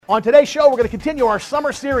On today's show, we're going to continue our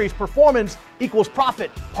summer series, Performance Equals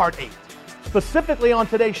Profit, Part 8. Specifically on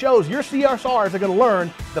today's shows, your CSRs are going to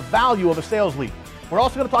learn the value of a sales lead. We're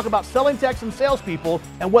also going to talk about selling techs and salespeople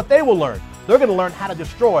and what they will learn. They're going to learn how to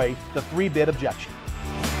destroy the 3-bit objection.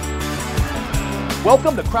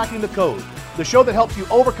 Welcome to Cracking the Code, the show that helps you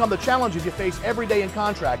overcome the challenges you face every day in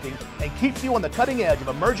contracting and keeps you on the cutting edge of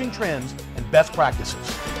emerging trends and best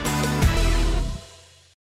practices.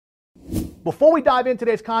 Before we dive into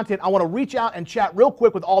today's content, I want to reach out and chat real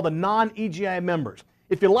quick with all the non-EGI members.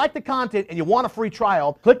 If you like the content and you want a free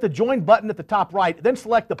trial, click the Join button at the top right, then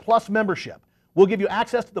select the Plus membership. We'll give you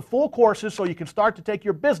access to the full courses so you can start to take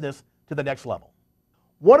your business to the next level.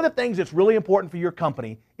 One of the things that's really important for your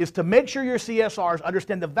company is to make sure your CSRs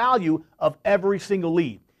understand the value of every single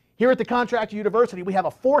lead. Here at the Contractor University, we have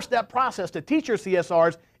a 4-step process to teach your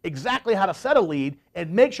CSRs exactly how to set a lead and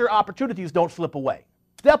make sure opportunities don't slip away.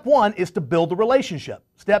 Step 1 is to build the relationship.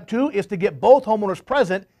 Step 2 is to get both homeowners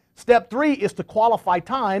present. Step 3 is to qualify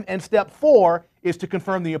time. And step 4 is to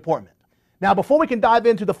confirm the appointment. Now, before we can dive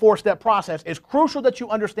into the 4-step process, it's crucial that you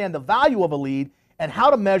understand the value of a lead and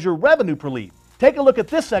how to measure revenue per lead. Take a look at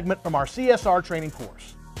this segment from our CSR training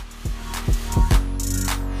course.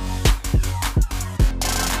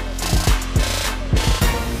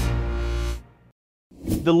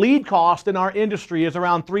 The lead cost in our industry is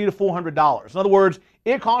around $300 to $400. In other words,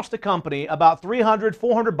 it costs the company about $300,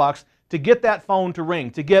 $400 to get that phone to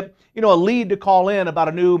ring, to get a lead to call in about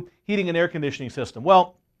a new heating and air conditioning system.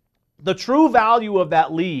 Well, the true value of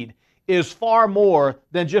that lead is far more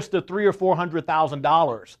than just the $300,000 or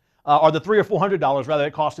 $400,000, or the $300 or $400 rather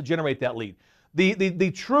it costs to generate that lead.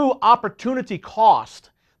 The true opportunity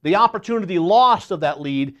cost, the opportunity lost of that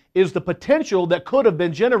lead is the potential that could have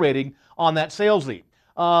been generating on that sales lead.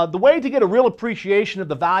 The way to get a real appreciation of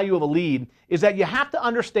the value of a lead is that you have to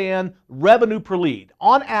understand revenue per lead.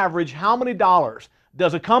 On average, how many dollars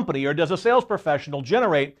does a company or does a sales professional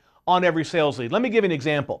generate on every sales lead? Let me give you an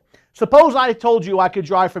example. Suppose I told you I could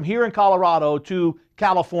drive from here in Colorado to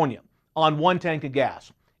California on 1 tank of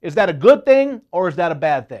gas. Is that a good thing or is that a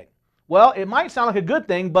bad thing? Well, it might sound like a good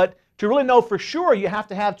thing, but to really know for sure, you have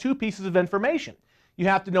to have 2 pieces of information. You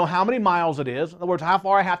have to know how many miles it is, in other words, how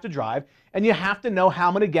far I have to drive, and you have to know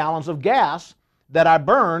how many gallons of gas that I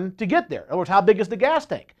burn to get there. In other words, how big is the gas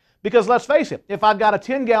tank? Because let's face it, if I've got a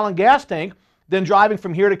 10-gallon gas tank, then driving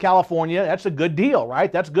from here to California, that's a good deal,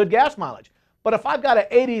 right? That's good gas mileage. But if I've got an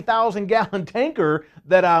 80,000-gallon tanker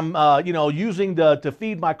that I'm using to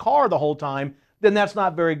feed my car the whole time, then that's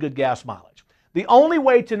not very good gas mileage. The only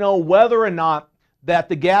way to know whether or not that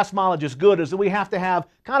the gas mileage is good is that we have to have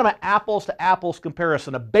kind of an apples-to-apples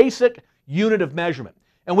comparison, a basic unit of measurement.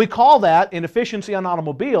 And we call that, in efficiency on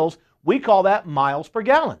automobiles, we call that miles per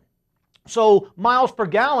gallon. So miles per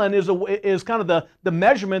gallon is kind of the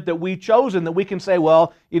measurement that we've chosen that we can say,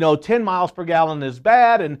 well, 10 miles per gallon is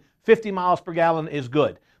bad and 50 miles per gallon is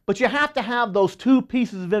good. But you have to have those 2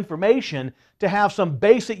 pieces of information to have some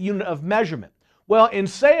basic unit of measurement. Well, in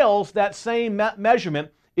sales, that same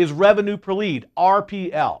measurement is revenue per lead,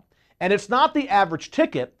 RPL. And it's not the average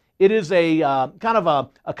ticket. It is a kind of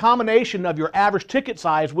a combination of your average ticket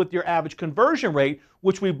size with your average conversion rate,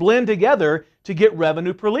 which we blend together to get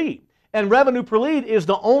revenue per lead. And revenue per lead is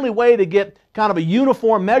the only way to get kind of a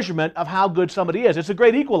uniform measurement of how good somebody is. It's a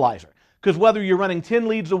great equalizer, because whether you're running 10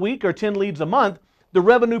 leads a week or 10 leads a month, the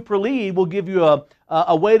revenue per lead will give you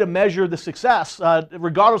a way to measure the success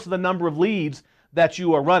regardless of the number of leads that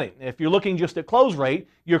you are running. If you're looking just at close rate,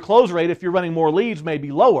 your close rate, if you're running more leads, may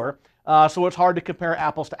be lower, so it's hard to compare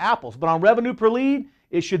apples to apples. But on revenue per lead,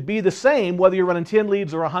 it should be the same whether you're running 10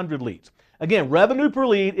 leads or 100 leads. Again, revenue per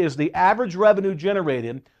lead is the average revenue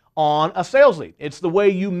generated on a sales lead. It's the way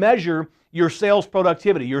you measure your sales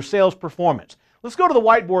productivity, your sales performance. Let's go to the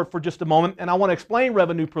whiteboard for just a moment, and I want to explain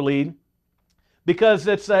revenue per lead because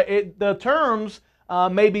the terms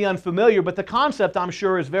may be unfamiliar, but the concept, I'm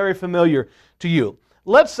sure, is very familiar to you.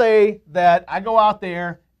 Let's say that I go out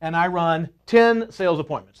there and I run 10 sales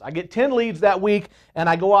appointments. I get 10 leads that week, and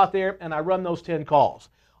I go out there and I run those 10 calls.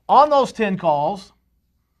 On those 10 calls,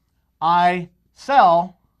 I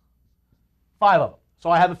sell 5 of them. So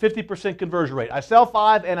I have a 50% conversion rate. I sell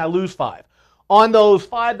 5 and I lose 5. On those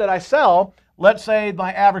 5 that I sell, let's say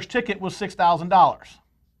my average ticket was $6,000.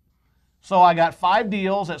 So I got 5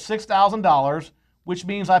 deals at $6,000, which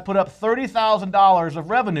means I put up $30,000 of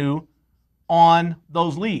revenue on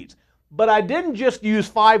those leads. But I didn't just use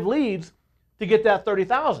 5 leads to get that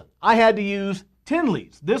 $30,000. I had to use 10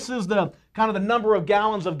 leads. This is the kind of the number of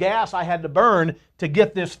gallons of gas I had to burn to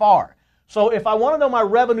get this far. So if I want to know my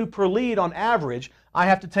revenue per lead on average, I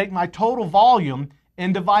have to take my total volume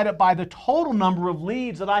and divide it by the total number of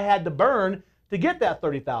leads that I had to burn to get that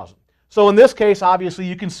 30,000. So in this case, obviously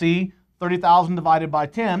you can see 30,000 divided by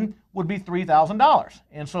 10 would be $3,000.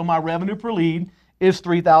 And so my revenue per lead is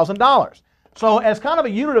 $3,000. So as kind of a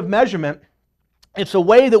unit of measurement, it's a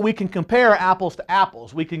way that we can compare apples to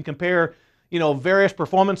apples. We can compare, various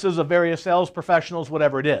performances of various sales professionals,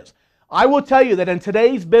 whatever it is. I will tell you that in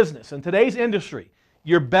today's business, in today's industry,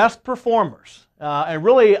 your best performers, and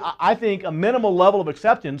really I think a minimal level of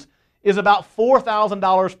acceptance is about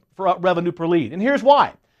 $4,000 for revenue per lead. And here's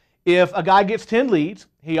why. If a guy gets 10 leads,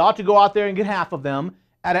 he ought to go out there and get half of them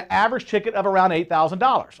at an average ticket of around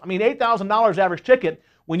 $8,000. I mean, $8,000 average ticket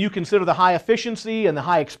when you consider the high efficiency and the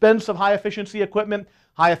high expense of high efficiency equipment,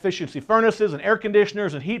 high efficiency furnaces and air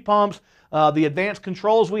conditioners and heat pumps, the advanced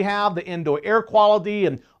controls we have, the indoor air quality,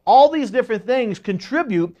 and all these different things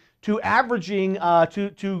contribute to averaging,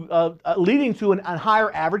 leading to a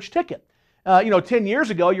higher average ticket. 10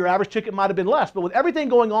 years ago, your average ticket might have been less, but with everything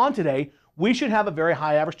going on today, we should have a very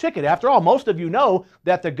high average ticket. After all, most of you know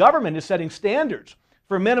that the government is setting standards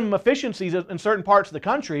for minimum efficiencies in certain parts of the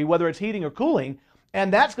country, whether it's heating or cooling,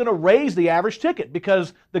 and that's going to raise the average ticket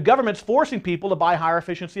because the government's forcing people to buy higher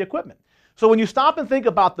efficiency equipment. So when you stop and think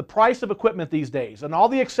about the price of equipment these days and all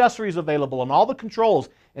the accessories available and all the controls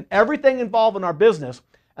and everything involved in our business,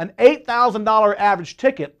 an $8,000 average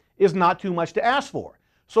ticket is not too much to ask for.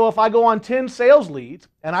 So if I go on 10 sales leads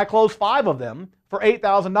and I close 5 of them for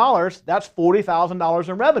 $8,000, that's $40,000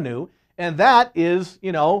 in revenue. And that is,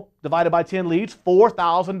 divided by 10 leads,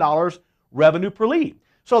 $4,000 revenue per lead.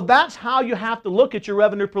 So that's how you have to look at your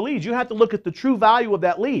revenue per lead. You have to look at the true value of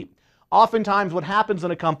that lead. Oftentimes what happens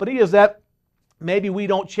in a company is that maybe we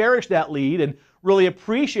don't cherish that lead and really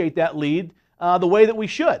appreciate that lead the way that we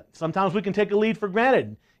should. Sometimes we can take a lead for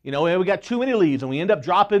granted. We got too many leads and we end up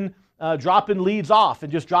dropping leads off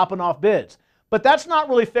and just dropping off bids. But that's not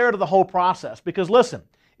really fair to the whole process because listen,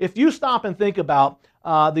 if you stop and think about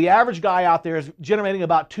the average guy out there is generating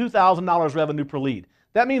about $2,000 revenue per lead.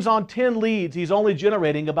 That means on 10 leads, he's only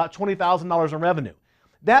generating about $20,000 in revenue.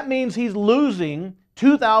 That means he's losing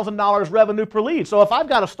 $2,000 revenue per lead. So if I've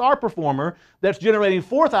got a star performer that's generating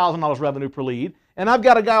 $4,000 revenue per lead, and I've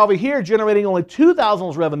got a guy over here generating only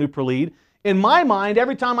 $2,000 revenue per lead, in my mind,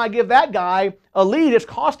 every time I give that guy a lead, it's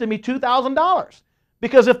costing me $2,000.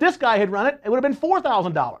 Because if this guy had run it, it would have been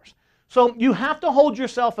 $4,000. So you have to hold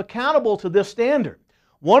yourself accountable to this standard.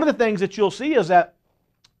 One of the things that you'll see is that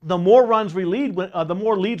the more runs we lead, the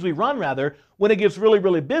more leads we run rather, when it gets really,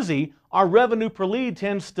 really busy, our revenue per lead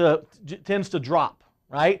tends to drop,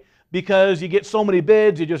 right? Because you get so many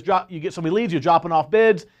bids, you get so many leads, you're dropping off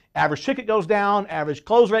bids, average ticket goes down, average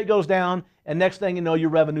close rate goes down, and next thing you know, your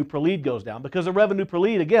revenue per lead goes down. Because the revenue per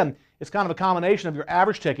lead, again, is kind of a combination of your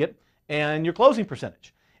average ticket and your closing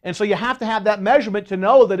percentage. And so you have to have that measurement to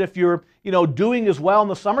know that if you're, doing as well in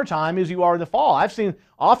the summertime as you are in the fall. I've seen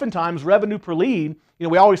oftentimes revenue per lead,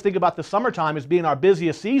 we always think about the summertime as being our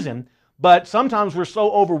busiest season, but sometimes we're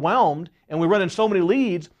so overwhelmed and we're running so many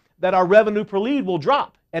leads that our revenue per lead will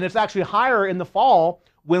drop. And it's actually higher in the fall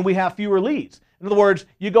when we have fewer leads. In other words,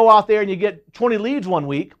 you go out there and you get 20 leads one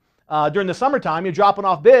week. During the summertime, you're dropping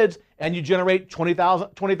off bids and you generate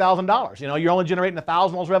 $20,000. You're only generating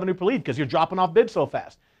 $1,000 revenue per lead because you're dropping off bids so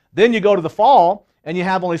fast. Then you go to the fall and you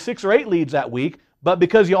have only 6 or 8 leads that week, but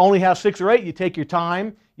because you only have 6 or 8, you take your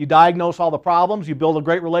time, you diagnose all the problems, you build a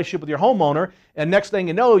great relationship with your homeowner, and next thing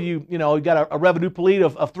you know, you got a revenue per lead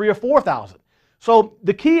of 3 or 4,000. So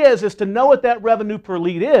the key is to know what that revenue per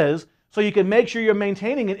lead is so you can make sure you're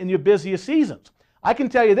maintaining it in your busiest seasons. I can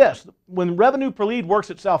tell you this, when revenue per lead works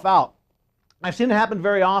itself out, I've seen it happen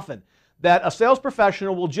very often that a sales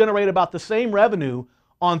professional will generate about the same revenue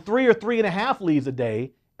on 3 or 3.5 leads a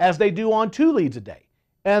day as they do on 2 leads a day.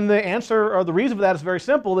 And the answer or the reason for that is very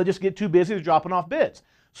simple. They just get too busy to dropping off bids.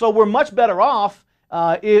 So we're much better off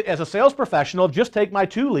as a sales professional, just take my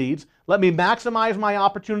 2 leads, let me maximize my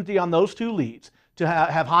opportunity on those 2 leads to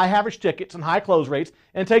have high average tickets and high close rates,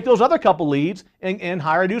 and take those other couple leads and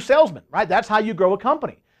hire a new salesman, right? That's how you grow a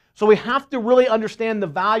company. So we have to really understand the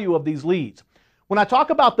value of these leads. When I talk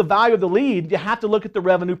about the value of the lead, you have to look at the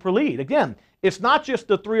revenue per lead. Again, it's not just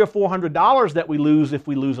the $300 or $400 that we lose if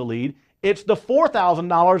we lose a lead. It's the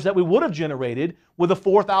 $4,000 that we would have generated with a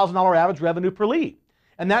 $4,000 average revenue per lead.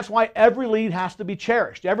 And that's why every lead has to be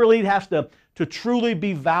cherished. Every lead has to truly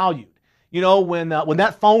be valued. When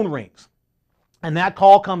that phone rings and that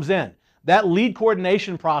call comes in, that lead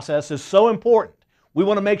coordination process is so important. We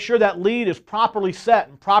want to make sure that lead is properly set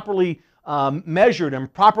and properly measured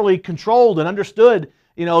and properly controlled and understood,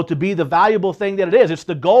 to be the valuable thing that it is. It's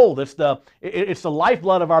the gold. It's the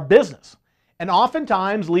lifeblood of our business. And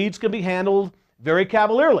oftentimes leads can be handled very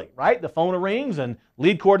cavalierly, right? The phone rings and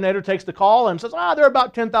lead coordinator takes the call and says, they're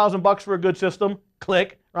about 10,000 bucks for a good system.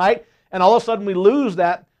 Click, right? And all of a sudden we lose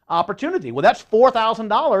that opportunity. Well, that's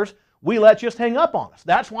 $4,000 we let just hang up on us.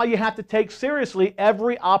 That's why you have to take seriously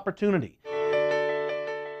every opportunity.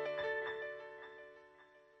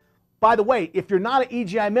 By the way, if you're not an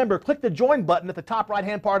EGI member, click the join button at the top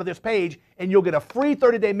right-hand part of this page and you'll get a free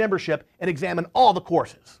 30-day membership and examine all the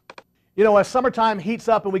courses. You know, as summertime heats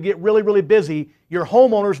up and we get really, really busy, your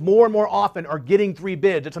homeowners more and more often are getting 3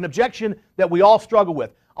 bids. It's an objection that we all struggle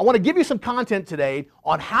with. I want to give you some content today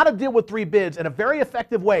on how to deal with 3 bids in a very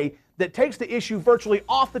effective way that takes the issue virtually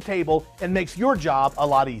off the table and makes your job a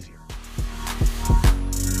lot easier.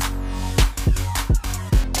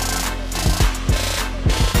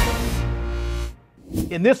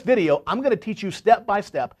 In this video, I'm going to teach you step by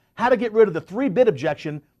step how to get rid of the 3 bid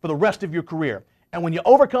objection for the rest of your career. And when you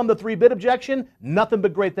overcome the 3 bid objection, nothing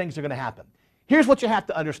but great things are going to happen. Here's what you have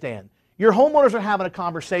to understand. Your homeowners are having a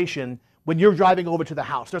conversation when you're driving over to the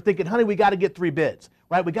house. They're thinking, honey, we got to get 3 bids,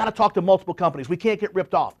 right? We got to talk to multiple companies. We can't get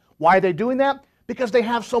ripped off. Why are they doing that? Because they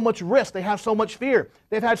have so much risk. They have so much fear.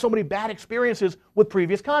 They've had so many bad experiences with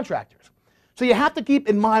previous contractors. So you have to keep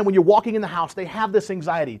in mind when you're walking in the house, they have this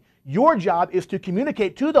anxiety. Your job is to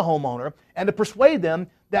communicate to the homeowner and to persuade them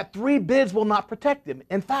that 3 bids will not protect them.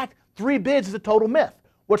 In fact, 3 bids is a total myth.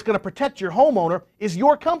 What's going to protect your homeowner is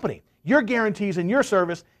your company, your guarantees and your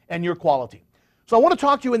service and your quality. So I want to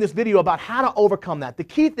talk to you in this video about how to overcome that. The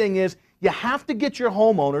key thing is you have to get your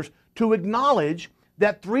homeowners to acknowledge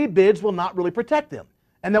that 3 bids will not really protect them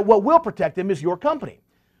and that what will protect them is your company.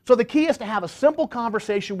 So the key is to have a simple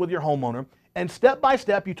conversation with your homeowner, and step by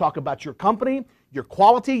step you talk about your company, your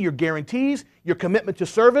quality, your guarantees, your commitment to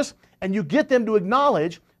service, and you get them to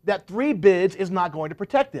acknowledge that 3 bids is not going to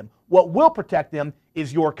protect them. What will protect them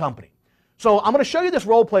is your company. So I'm going to show you this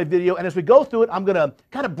role play video, and as we go through it, I'm going to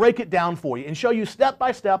kind of break it down for you and show you step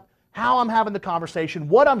by step how I'm having the conversation,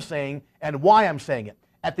 what I'm saying, and why I'm saying it.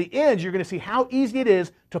 At the end, you're going to see how easy it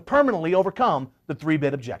is to permanently overcome the 3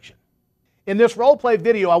 bid objection. In this role play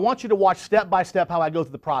video, I want you to watch step by step how I go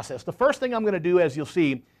through the process. The first thing I'm going to do, as you'll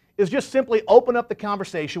see, is just simply open up the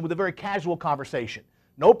conversation with a very casual conversation.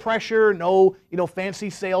 No pressure, no fancy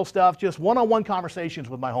sales stuff, just one-on-one conversations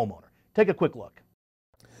with my homeowner. Take a quick look.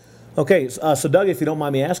 Okay, so Doug, if you don't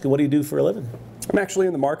mind me asking, what do you do for a living? I'm actually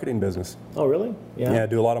in the marketing business. Oh, really? Yeah, I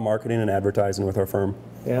do a lot of marketing and advertising with our firm.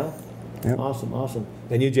 Yeah? Yep. Awesome, awesome.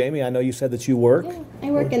 And you, Jamie, I know you said that you work? Yeah,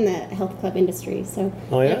 I work in the health club industry, so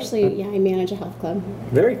oh, yeah? Actually, I manage a health club.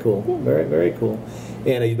 Very cool, yeah. Very, very cool.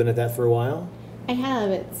 And have you been at that for a while? I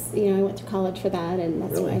have. It's, I went to college for that, and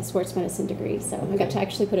that's really? my sports medicine degree, so okay. I got to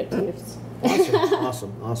actually put it to use.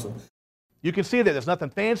 Awesome. You can see that there's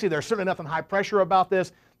nothing fancy, there's certainly nothing high pressure about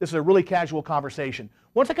this. This is a really casual conversation.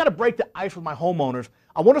 Once I kind of break the ice with my homeowners,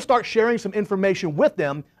 I want to start sharing some information with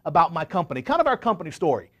them about my company, kind of our company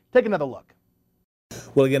story. Take another look.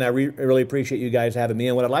 Well, again, I really appreciate you guys having me,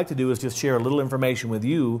 and what I'd like to do is just share a little information with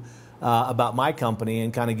you about my company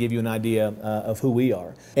and kind of give you an idea of who we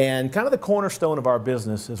are. And kind of the cornerstone of our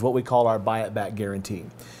business is what we call our buy it back guarantee.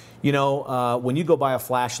 When you go buy a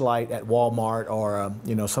flashlight at Walmart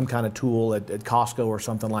or some kind of tool at Costco or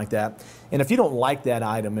something like that, and if you don't like that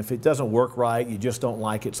item, if it doesn't work right, you just don't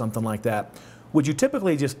like it, something like that, would you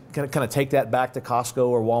typically just kind of take that back to Costco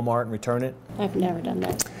or Walmart and return it? I've never done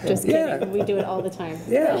that. Just kidding. We do it all the time.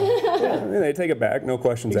 Yeah. I mean, they take it back, no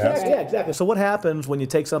questions asked. Yeah, exactly. So what happens when you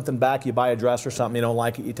take something back, you buy a dress or something, you don't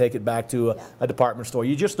like it, you take it back to a department store,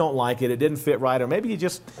 you just don't like it, it didn't fit right, or maybe you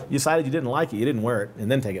just decided you didn't like it, you didn't wear it, and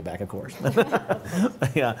then take it back, of course.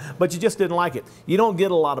 Yeah, but you just didn't like it. You don't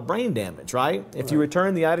get a lot of brain damage, right? If you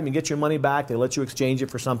return the item, you get your money back, they let you exchange it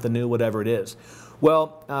for something new, whatever it is.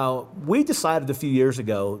 Well, we decided a few years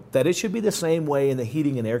ago that it should be the same way in the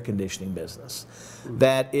heating and air conditioning business.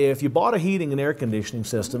 That if you bought a heating and air conditioning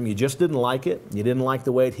system, you just didn't like it, you didn't like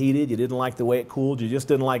the way it heated, you didn't like the way it cooled, you just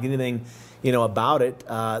didn't like anything about it,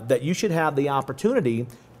 that you should have the opportunity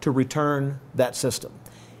to return that system.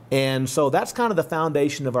 And so that's kind of the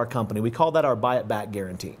foundation of our company. We call that our buy it back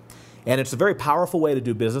guarantee. And it's a very powerful way to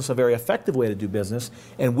do business, a very effective way to do business,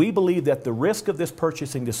 and we believe that the risk of this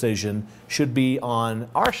purchasing decision should be on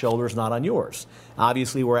our shoulders, not on yours.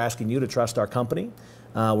 Obviously, we're asking you to trust our company.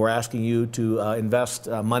 We're asking you to invest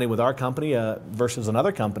money with our company versus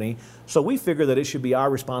another company. So we figure that it should be our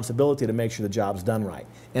responsibility to make sure the job's done right.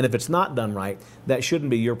 And if it's not done right, that shouldn't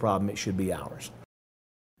be your problem, it should be ours.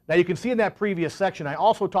 Now you can see in that previous section, I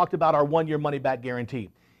also talked about our 1-year money-back guarantee.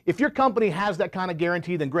 If your company has that kind of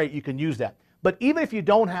guarantee, then great, you can use that. But even if you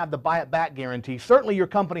don't have the buy-it-back guarantee, certainly your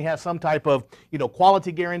company has some type of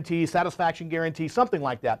quality guarantee, satisfaction guarantee, something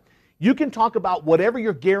like that. You can talk about whatever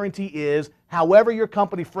your guarantee is, however your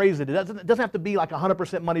company phrases it. It doesn't have to be like a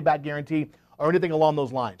 100% money back guarantee or anything along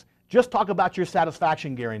those lines. Just talk about your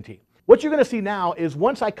satisfaction guarantee. What you're going to see now is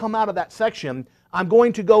once I come out of that section, I'm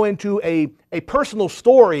going to go into a personal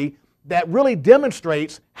story that really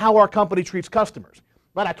demonstrates how our company treats customers.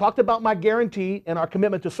 Right? I talked about my guarantee and our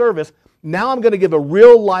commitment to service. Now I'm going to give a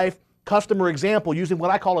real life customer example using what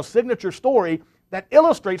I call a signature story that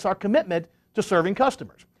illustrates our commitment to serving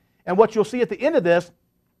customers. And what you'll see at the end of this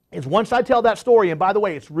is once I tell that story, and by the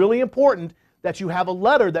way, it's really important that you have a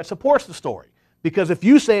letter that supports the story. Because if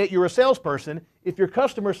you say it, you're a salesperson. If your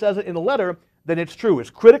customer says it in a letter, then it's true.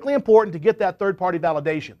 It's critically important to get that third-party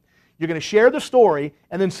validation. You're going to share the story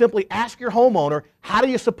and then simply ask your homeowner, how do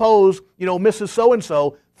you suppose, Mrs.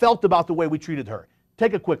 So-and-so felt about the way we treated her?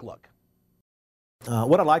 Take a quick look.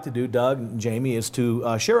 What I'd like to do, Doug and Jamie, is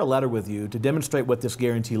to share a letter with you to demonstrate what this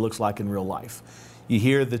guarantee looks like in real life. You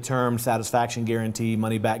hear the term satisfaction guarantee,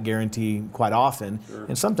 money back guarantee quite often,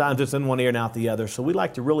 and sometimes it's in one ear and out the other. So we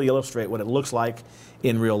like to really illustrate what it looks like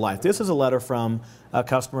in real life. This is a letter from a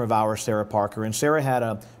customer of ours, Sarah Parker, and Sarah had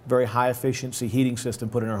a very high efficiency heating system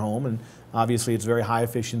put in her home, and obviously it's very high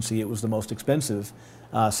efficiency. It was the most expensive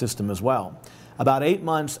system as well. About 8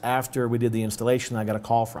 months after we did the installation, I got a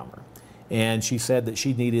call from her, and she said that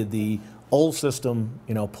she needed the old system,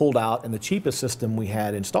 pulled out and the cheapest system we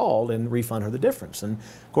had installed and refund her the difference. And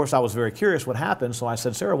of course I was very curious what happened, so I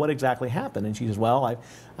said, Sarah, what exactly happened? And she says, well,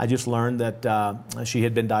 I just learned that she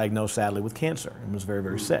had been diagnosed sadly with cancer and was very,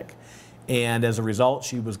 very sick. And as a result,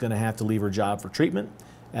 she was going to have to leave her job for treatment.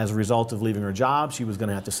 As a result of leaving her job, she was going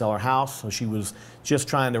to have to sell her house. So she was just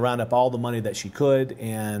trying to round up all the money that she could,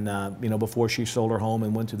 and before she sold her home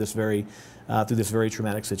and went through this very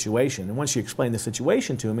traumatic situation. And once she explained the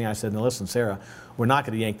situation to me, I said, now listen, Sarah, we're not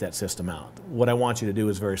going to yank that system out. What I want you to do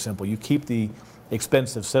is very simple. You keep the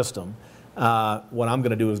expensive system. What I'm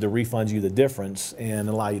going to do is to refund you the difference and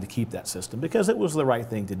allow you to keep that system, because it was the right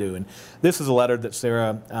thing to do. And this is a letter that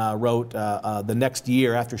Sarah wrote the next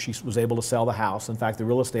year after she was able to sell the house. In fact, the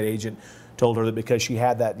real estate agent told her that because she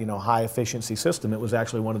had that high efficiency system, it was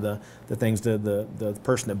actually one of the things the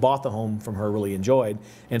person that bought the home from her really enjoyed,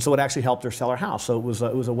 and so it actually helped her sell her house. So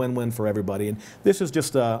it was a win-win for everybody. And this is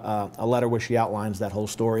just a letter where she outlines that whole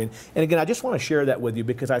story. And again, I just want to share that with you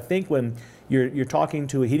because I think when you're talking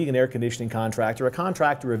to a heating and air conditioning contractor, a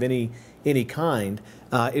contractor of any kind,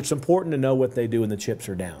 it's important to know what they do when the chips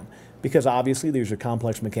are down, because obviously these are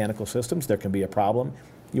complex mechanical systems. There can be a problem.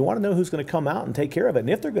 You want to know who's going to come out and take care of it, and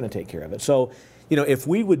if they're going to take care of it. So, if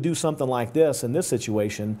we would do something like this in this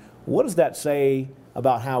situation, what does that say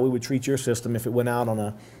about how we would treat your system if it went out on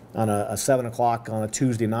a 7 o'clock on a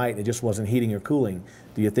Tuesday night and it just wasn't heating or cooling?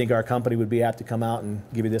 Do you think our company would be apt to come out and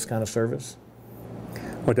give you this kind of service?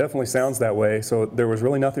 Well, it definitely sounds that way. So there was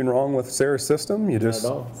really nothing wrong with Sarah's system.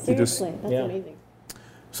 Seriously, that's amazing.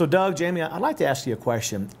 So Doug, Jamie, I'd like to ask you a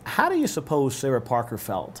question. How do you suppose Sarah Parker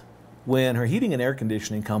felt when her heating and air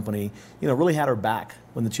conditioning company, really had her back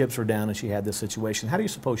when the chips were down and she had this situation? How do you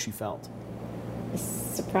suppose she felt?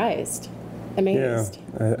 Surprised, amazed.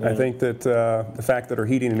 Yeah, I think that the fact that her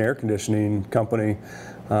heating and air conditioning company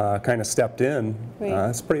kind of stepped in,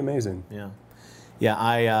 that's pretty amazing.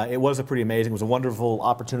 Yeah, it was pretty amazing. It was a wonderful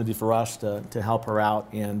opportunity for us to help her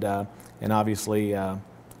out, and obviously,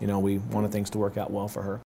 we wanted things to work out well for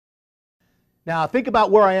her. Now, think about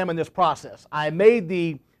where I am in this process. I made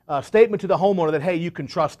the statement to the homeowner that, hey, you can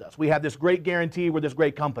trust us. We have this great guarantee. We're this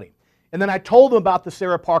great company. And then I told them about the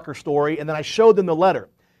Sarah Parker story, and then I showed them the letter.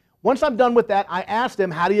 Once I'm done with that, I asked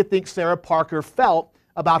them, how do you think Sarah Parker felt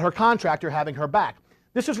about her contractor having her back?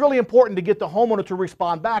 This is really important to get the homeowner to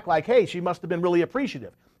respond back like, hey, she must have been really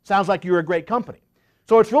appreciative. Sounds like you're a great company.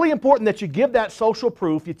 So it's really important that you give that social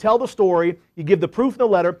proof, you tell the story, you give the proof in the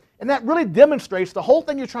letter, and that really demonstrates, the whole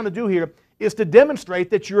thing you're trying to do here is to demonstrate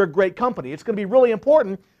that you're a great company. It's going to be really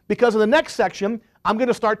important because in the next section, I'm going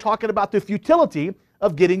to start talking about the futility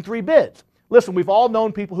of getting 3 bids. Listen, we've all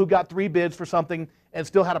known people who got 3 bids for something and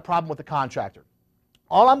still had a problem with the contractor.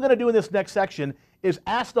 All I'm going to do in this next section is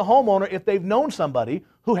ask the homeowner if they've known somebody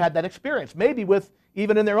who had that experience. Maybe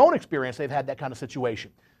even in their own experience, they've had that kind of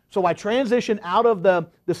situation. So I transition out of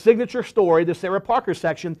the signature story, the Sarah Parker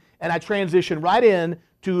section, and I transition right in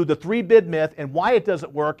to the 3-bid myth and why it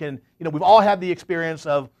doesn't work. And we've all had the experience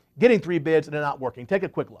of getting 3 bids and it not working. Take a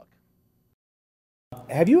quick look.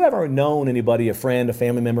 Have you ever known anybody, a friend, a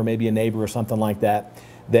family member, maybe a neighbor or something like that,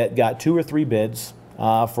 that got 2 or 3 bids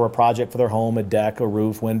for a project for their home, a deck, a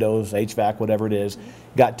roof, windows, HVAC, whatever it is,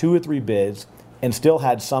 got 2 or 3 bids and still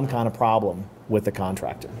had some kind of problem with the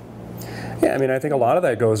contractor? Yeah, I mean, I think a lot of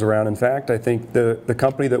that goes around. In fact, I think the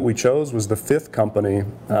company that we chose was the 5th company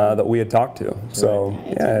that we had talked to. So,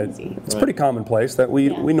 yeah, it's pretty commonplace that we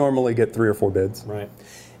normally get 3 or 4 bids. Right.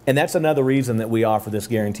 And that's another reason that we offer this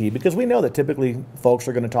guarantee, because we know that typically folks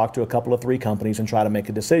are going to talk to a couple of 3 companies and try to make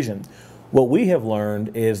a decision. What we have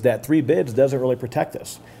learned is that 3 bids doesn't really protect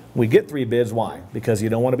us. We get 3 bids, why? Because you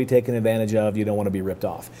don't want to be taken advantage of, you don't want to be ripped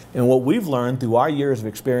off. And what we've learned through our years of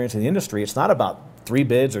experience in the industry, it's not about 3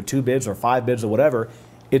 bids or 2 bids or 5 bids or whatever.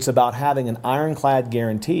 It's about having an ironclad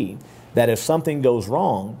guarantee that if something goes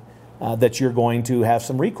wrong, that you're going to have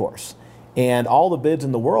some recourse. And all the bids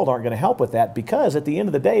in the world aren't going to help with that, because at the end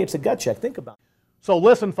of the day, it's a gut check. Think about it. So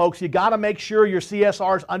listen, folks, you got to make sure your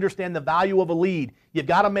CSRs understand the value of a lead. You've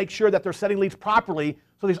got to make sure that they're setting leads properly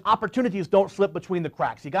so these opportunities don't slip between the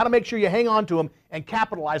cracks. You got to make sure you hang on to them and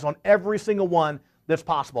capitalize on every single one that's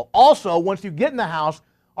possible. Also, once you get in the house,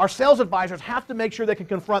 our sales advisors have to make sure they can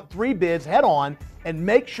confront 3 bids head on and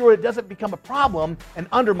make sure it doesn't become a problem and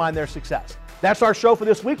undermine their success. That's our show for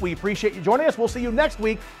this week. We appreciate you joining us. We'll see you next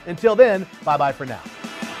week. Until then, bye-bye for now.